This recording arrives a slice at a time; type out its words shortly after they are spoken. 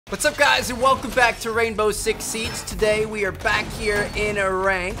What's up, guys, and welcome back to Rainbow Six Siege. Today we are back here in a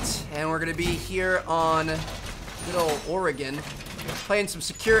ranked, and we're gonna be here on good old Oregon, playing some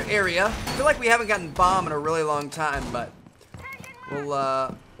secure area. I feel like we haven't gotten bombed in a really long time, but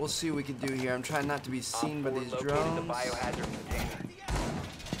we'll see what we can do here. I'm trying not to be seen by these drones. Let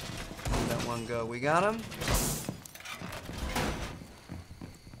that one go. We got him.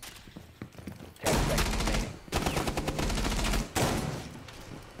 10 seconds remaining.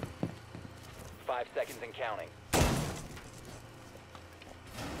 5 seconds and counting.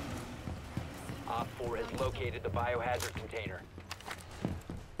 Op 4 has located the biohazard container.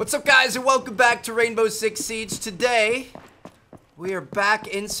 What's up, guys, and welcome back to Rainbow Six Siege. Today we are back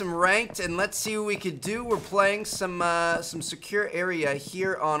in some ranked, and let's see what we could do. We're playing some secure area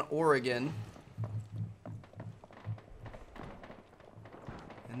here on Oregon,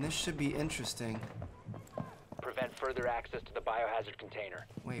 and this should be interesting. Prevent further access to the biohazard container.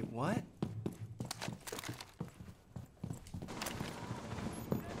 Wait, what?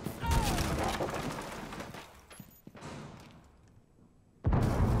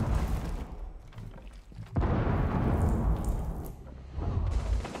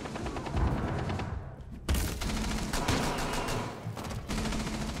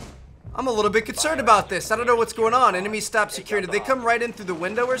 I'm a little bit concerned about this. I don't know what's going on. Enemies stop security. Did they come right in through the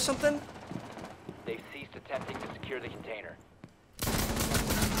window or something? They ceased attempting to secure the container.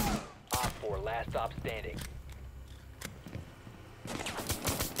 Op 4, last stop standing.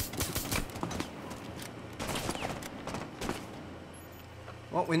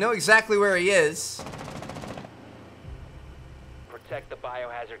 Well, we know exactly where he is. Protect the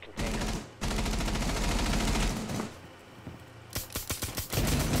biohazard container.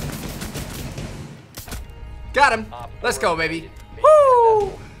 Got him. Let's go, baby.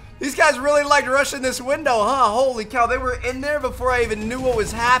 Woo! These guys really liked rushing this window, huh? Holy cow, they were in there before I even knew what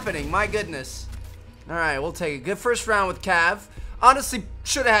was happening. My goodness. All right, we'll take it. Good first round with Cav. Honestly,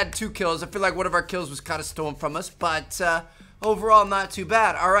 should have had 2 kills. I feel like one of our kills was kind of stolen from us, but overall, not too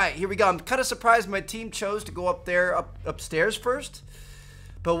bad. All right, here we go. I'm kind of surprised my team chose to go up there, upstairs first,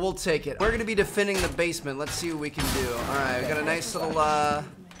 but we'll take it. We're going to be defending the basement. Let's see what we can do. All right, we got a nice little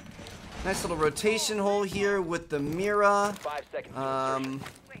rotation hole here with the Mira. 5 seconds.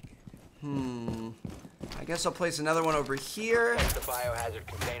 I guess I'll place another one over here. Protect the biohazard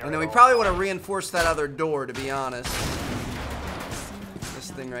container. And then we probably want to reinforce that other door, to be honest. This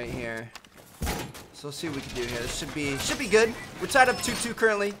thing right here. So let's see what we can do here. This should be good. We're tied up 2-2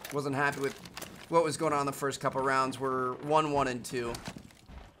 currently. Wasn't happy with what was going on the first couple rounds. We're 1-1 and 2.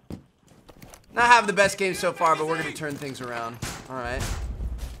 Not having the best game so far, but we're going to turn things around. All right.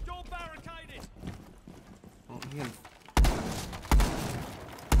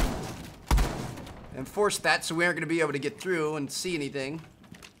 Enforce that so we aren't going to be able to get through and see anything.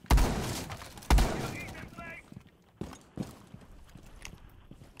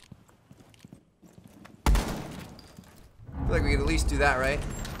 I feel like we could at least do that, right?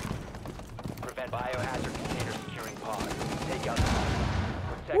 Prevent biohazard container securing pod. Take out the pod.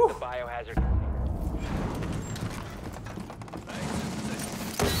 Protect the biohazard.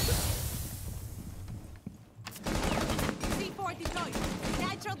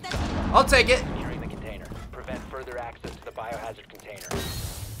 I'll take it. Securing the container. Prevent further access to the biohazard container.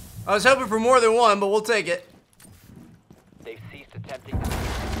 I was hoping for more than one, but we'll take it. They've ceased attempting to.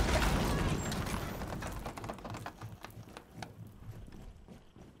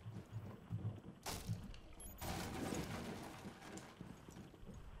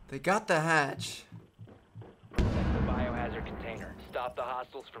 They got the hatch. Protect the biohazard container. Stop the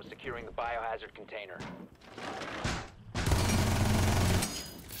hostiles from securing the biohazard container.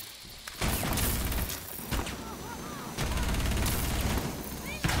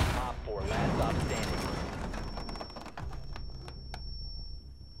 Op 4, last stop standing.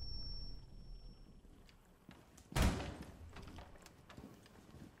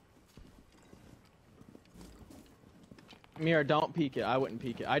 Mira, don't peek it. I wouldn't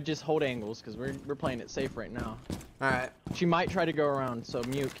peek it. I'd just hold angles because we're playing it safe right now. Alright. She might try to go around, so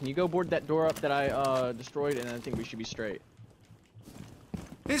Mute, can you go board that door up that I destroyed, and I think we should be straight.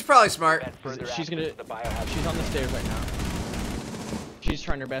 He's probably smart. She's on the stairs right now. She's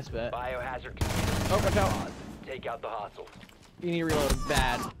trying her best bet. Biohazard container. Oh, watch out. Take out the hostiles. You need to reload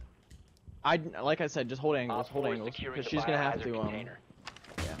bad. Like I said, just hold angles, because she's gonna have to.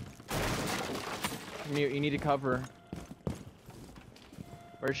 Yeah. Mute, you need to cover.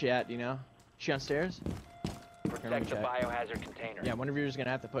 Where's she at? Do you know? Is she on stairs? Protect the biohazard container. Yeah, one of you is gonna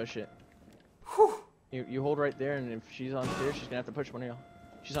have to push it. Whew. You hold right there, and if she's on stairs, she's gonna have to push one of y'all.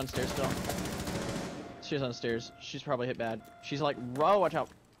 She's on stairs still. She's on stairs. She's probably hit bad. She's like, row, watch out.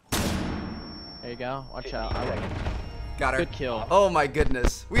 There you go. Watch out. Got her. Good kill. Oh my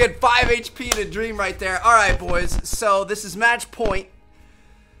goodness. We had 5 HP in a dream right there. Alright, boys. So this is match point.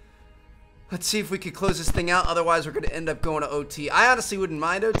 Let's see if we could close this thing out. Otherwise, we're going to end up going to OT. I honestly wouldn't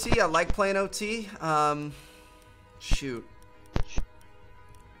mind OT. I like playing OT. Shoot.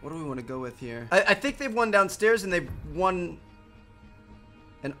 What do we want to go with here? I think they've won downstairs and they've won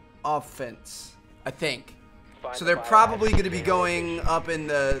an offense. I think. So they're probably going to be going up in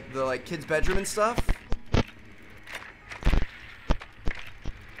the like kids' bedroom and stuff.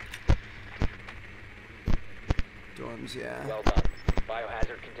 Dorms, yeah. Well done.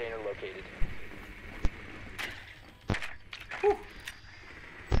 Biohazard container located. Whew.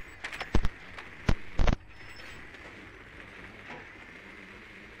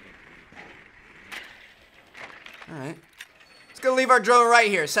 All right. Let's go leave our drone right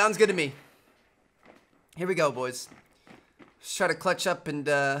here. Sounds good to me. Here we go, boys. Let's try to clutch up and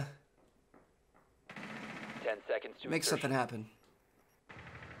 10 seconds to make something happen.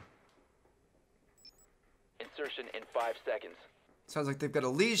 Insertion in 5 seconds. Sounds like they've got a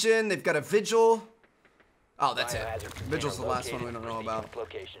Legion. They've got a Vigil. Oh, that's it. Biohazard container Vigil's the last one located. we don't know Proceed about. to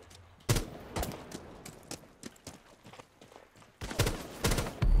location.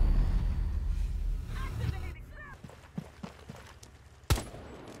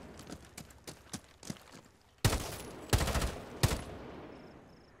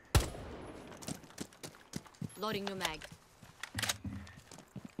 Loading new mag.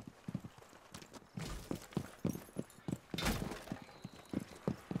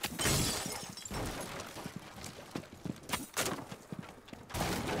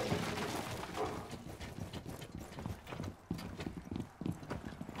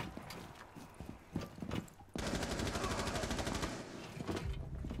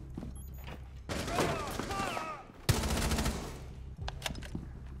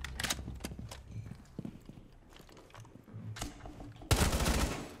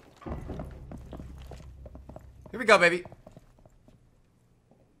 Here we go, baby.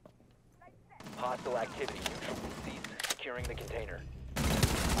 Hostile activity. Cease securing the container.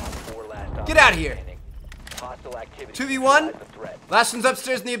 Four last Get out of here. standing. Hostile activity. 2v1. Neutralize the threat. Last one's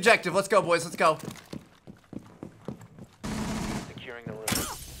upstairs in the objective. Let's go, boys. Let's go. Securing the room.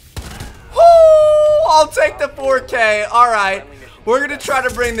 Woo! I'll take the 4K. All right. We're going to try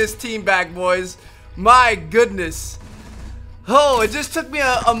to bring this team back, boys. My goodness. Oh, it just took me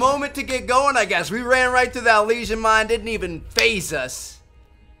a moment to get going, I guess. We ran right through that Legion mine. Didn't even phase us.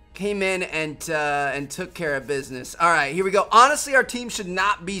 Came in and took care of business. All right, here we go. Honestly, our team should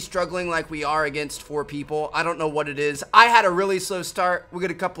not be struggling like we are against 4 people. I don't know what it is. I had a really slow start. We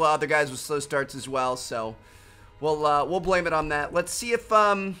got a couple of other guys with slow starts as well, so we'll blame it on that. Let's see if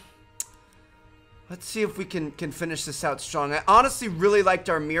we can finish this out strong. I honestly really liked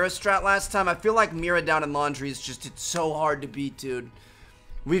our Mira strat last time. I feel like Mira down in Laundry is just, it's so hard to beat, dude.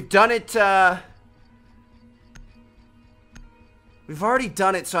 We've done it, we've already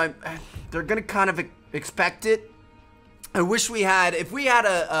done it, so they're gonna kind of expect it. I wish we had, if we had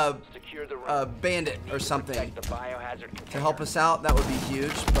a bandit or something to help us out, that would be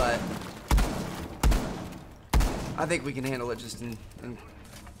huge, but I think we can handle it just in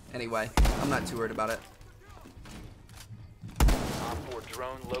anyway. I'm not too worried about it.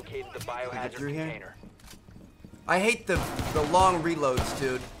 Drone located the biohazard container. I hate the long reloads,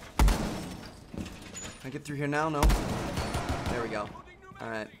 dude. Can I get through here now? No. There we go.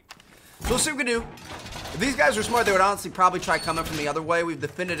 Alright. So we'll see what we can do. If these guys were smart, they would honestly probably try coming from the other way. We've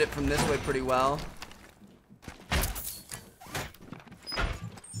defended it from this way pretty well.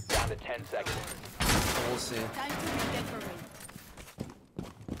 Down to 10 seconds. So we'll see.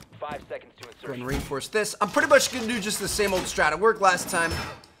 5 seconds to Go ahead insertion. and reinforce this. I'm pretty much going to do just the same old strat. It worked last time.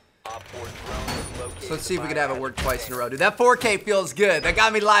 So let's see if we can have it work twice in a row. Dude, that 4K feels good. That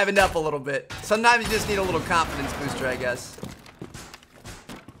got me livened up a little bit. Sometimes you just need a little confidence booster, I guess.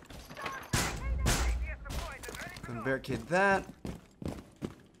 Go and barricade that.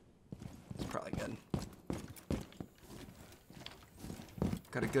 It's probably good.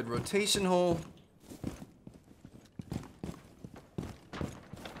 Got a good rotation hole.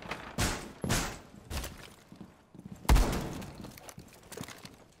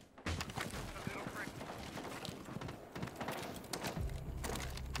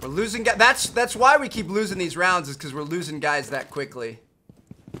 We're losing guys. That's why we keep losing these rounds, is because we're losing guys that quickly.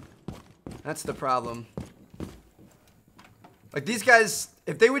 That's the problem. Like, these guys,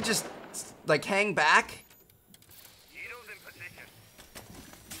 if they would just like hang back.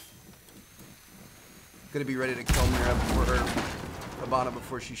 Gonna be ready to kill Mira before her Habana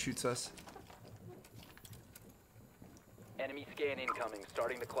before she shoots us. Enemy scan incoming,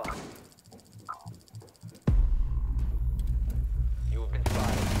 starting the clock.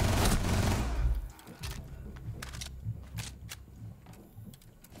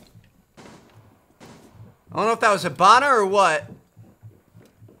 I don't know if that was Hibana or what.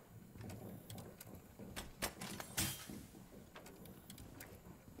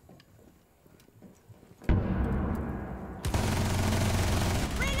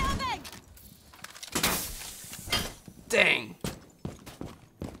 Reloading! Dang.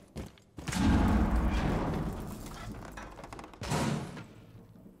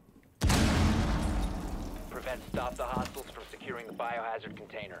 Stop the hostiles from securing the biohazard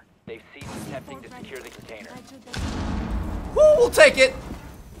container. They've ceased attempting to secure the container. Woo, we'll take it.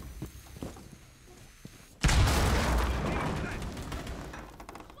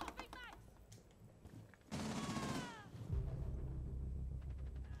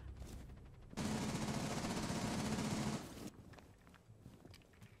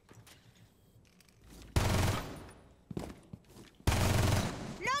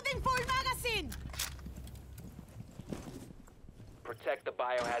 Loading full magazine! Protect the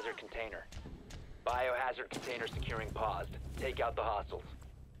biohazard container. Biohazard container securing paused. Take out the hostiles.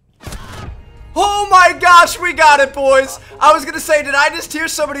 Oh my gosh, we got it, boys. I was gonna say, did I just hear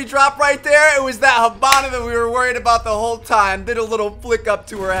somebody drop right there? It was that Hibana that we were worried about the whole time. Did a little flick up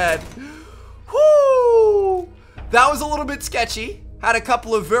to her head. Whoo! That was a little bit sketchy. Had a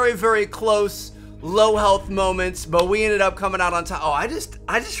couple of very, very close, low health moments, but we ended up coming out on top. Oh, I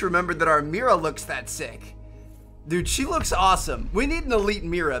just remembered that our Mira looks that sick. Dude, she looks awesome. We need an elite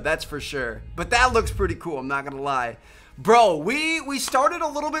Mira, that's for sure. But that looks pretty cool, I'm not gonna lie. Bro, we started a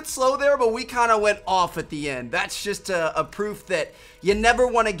little bit slow there, but we kind of went off at the end. That's just a proof that you never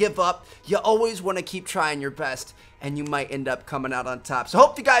want to give up. You always want to keep trying your best, and you might end up coming out on top. So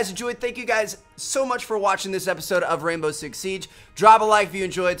hope you guys enjoyed. Thank you guys so much for watching this episode of Rainbow Six Siege. Drop a like if you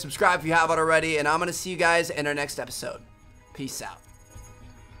enjoyed, subscribe if you haven't already, and I'm going to see you guys in our next episode. Peace out.